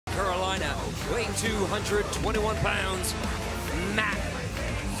weighing 221 pounds, Matt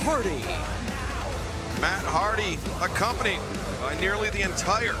Hardy. Matt Hardy, accompanied by nearly the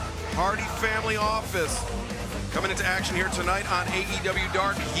entire Hardy family office. Coming into action here tonight on AEW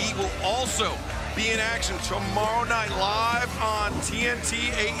Dark. He will also be in action tomorrow night live on TNT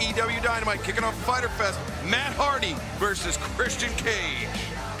AEW Dynamite, kicking off Fyter Fest. Matt Hardy versus Christian Cage.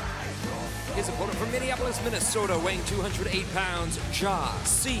 His opponent from Minneapolis, Minnesota, weighing 208 pounds,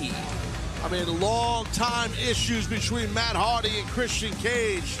 JAH-C. I mean, long-time issues between Matt Hardy and Christian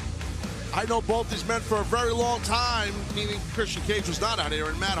Cage. I know both these men for a very long time, meaning Christian Cage was not out here,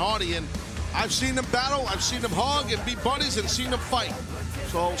 and Matt Hardy, and I've seen them battle, I've seen them hug and be buddies, and seen them fight.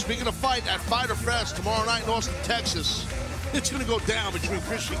 So, speaking of fight, at Fyter Fest tomorrow night in Austin, Texas, it's going to go down between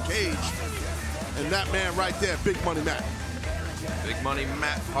Christian Cage and that man right there, Big Money Matt. Big Money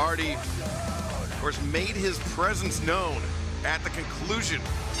Matt Hardy, of course, made his presence known at the conclusion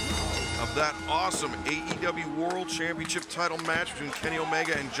of that awesome AEW World Championship title match between Kenny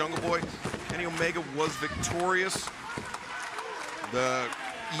Omega and Jungle Boy. Kenny Omega was victorious. The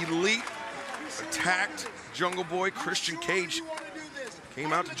Elite attacked Jungle Boy. Christian Cage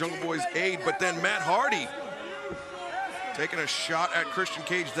came out to Jungle Boy's aid, but then Matt Hardy taking a shot at Christian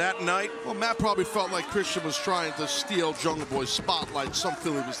Cage that night. Well, Matt probably felt like Christian was trying to steal Jungle Boy's spotlight. Some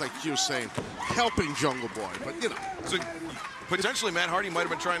feeling was like you were saying, helping Jungle Boy, but you know. So potentially Matt Hardy might have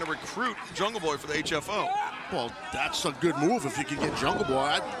been trying to recruit Jungle Boy for the HFO. Well, that's a good move if you can get Jungle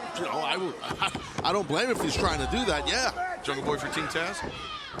Boy. I don't blame him if he's trying to do that, yeah. Jungle Boy for Team Taz?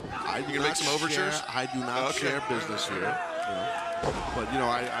 You can make some overtures? I do not share business here. You know. But, you know,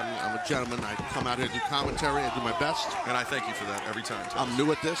 I'm a gentleman. I come out here to do commentary. I do my best. And I thank you for that every time, Taz. I'm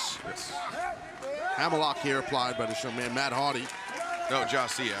new at this. Yes. Hammerlock here applied by the show man, Matt Hardy. No,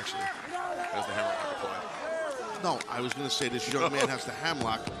 JAH-C actually has the hammerlock applied. No, I was going to say this young man has the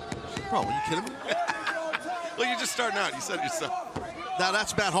hammerlock. Bro, are you kidding me? Look, you're just starting out. You said it yourself. Now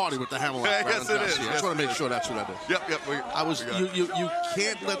that's Matt Hardy with the hammerlock. Yes, it is. I just want to make sure that's what that is. Yep. You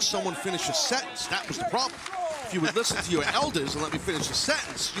can't let someone finish a sentence. That was the problem. If you would listen to your elders and let me finish a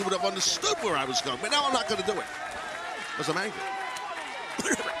sentence, you would have understood where I was going. But now I'm not going to do it because I'm angry.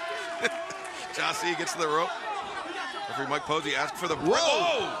 JAH-C gets to the rope. Referee Mike Posey asks for the Whoa!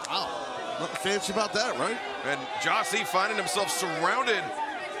 Wow. Nothing fancy about that, right? And JAH-C finding himself surrounded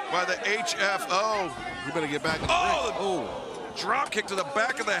by the HFO. You better get back in the ring. Oh. Drop kick to the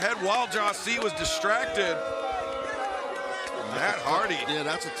back of the head while JAH-C was distracted. Matt Hardy. Yeah,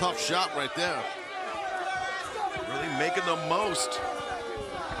 that's a tough shot right there. Really making the most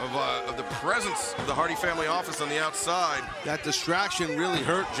of the presence of the Hardy family office on the outside. That distraction really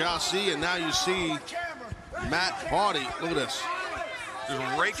hurt JAH-C, and now you see Matt Hardy. Look at this.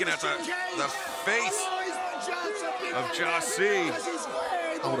 Just raking at the face of JAH-C.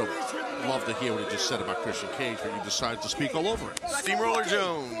 I would have loved to hear what he just said about Christian Cage, but you decided to speak all over it. Steamroller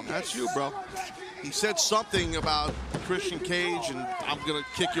Jones. That's you, bro. He said something about Christian Cage, and I'm going to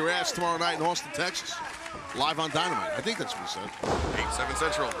kick your ass tomorrow night in Austin, Texas. Live on Dynamite. I think that's what he said. 8, 7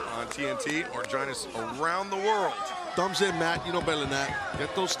 Central on TNT, or join us around the world. Thumbs in, Matt. You know better than that.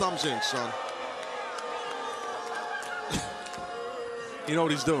 Get those thumbs in, son. You know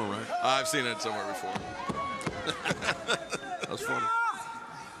what he's doing, right? I've seen it somewhere before. That's funny.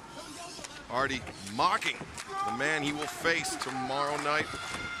 Hardy mocking the man he will face tomorrow night.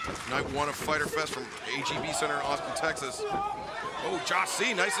 Night 1 of Fyter Fest from AGB Center in Austin, Texas. Oh,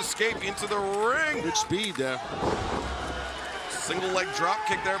 JAH-C, nice escape into the ring. Good speed there. Single leg drop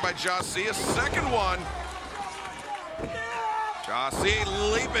kick there by JAH-C, a second one. JAH-C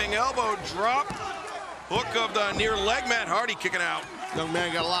leaping elbow drop. Hook of the near leg, Matt Hardy kicking out. Young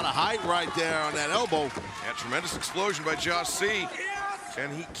man got a lot of height right there on that elbow. Yeah, tremendous explosion by JAH-C.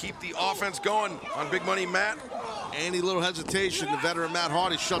 Can he keep the offense going on Big Money Matt? Any little hesitation, the veteran Matt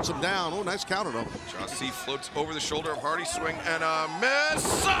Hardy shuts him down. Oh, nice counter, though. JAH-C floats over the shoulder of Hardy, swing, and a miss.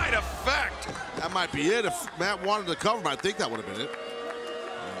 Side effect. That might be it. If Matt wanted to cover him, I think that would have been it.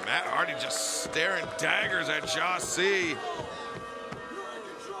 Matt Hardy just staring daggers at JAH-C.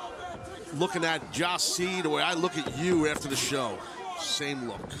 Looking at JAH-C the way I look at you after the show. Same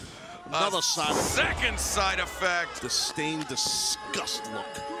look. Another side effect. Second side effect. Disdain, disgust look.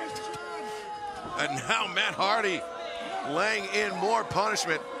 And now Matt Hardy laying in more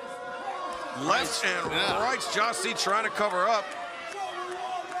punishment. Left and right. JAH-C trying to cover up.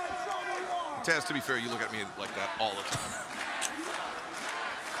 Taz, to be fair, you look at me like that all the time.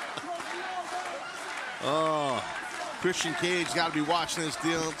 Oh, Christian Cage got to be watching this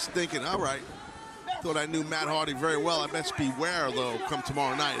deal and thinking, all right, thought I knew Matt Hardy very well. I best beware, though, come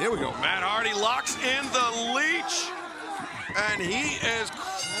tomorrow night. Here we go. Matt Hardy locks in the leech, and he is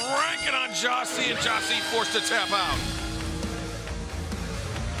cranking on JAH-C, and JAH-C forced to tap out.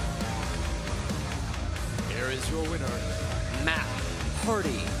 Here is your winner, Matt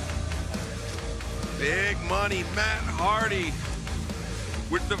Hardy. Big money, Matt Hardy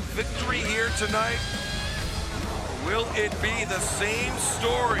with the victory here tonight. Will it be the same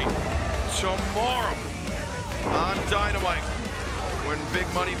story tomorrow on Dynamite when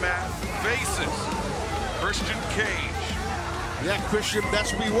Big Money Matt faces Christian Cage? Yeah, Christian,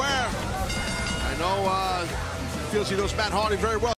 best beware. I know he feels he knows Matt Hardy very well.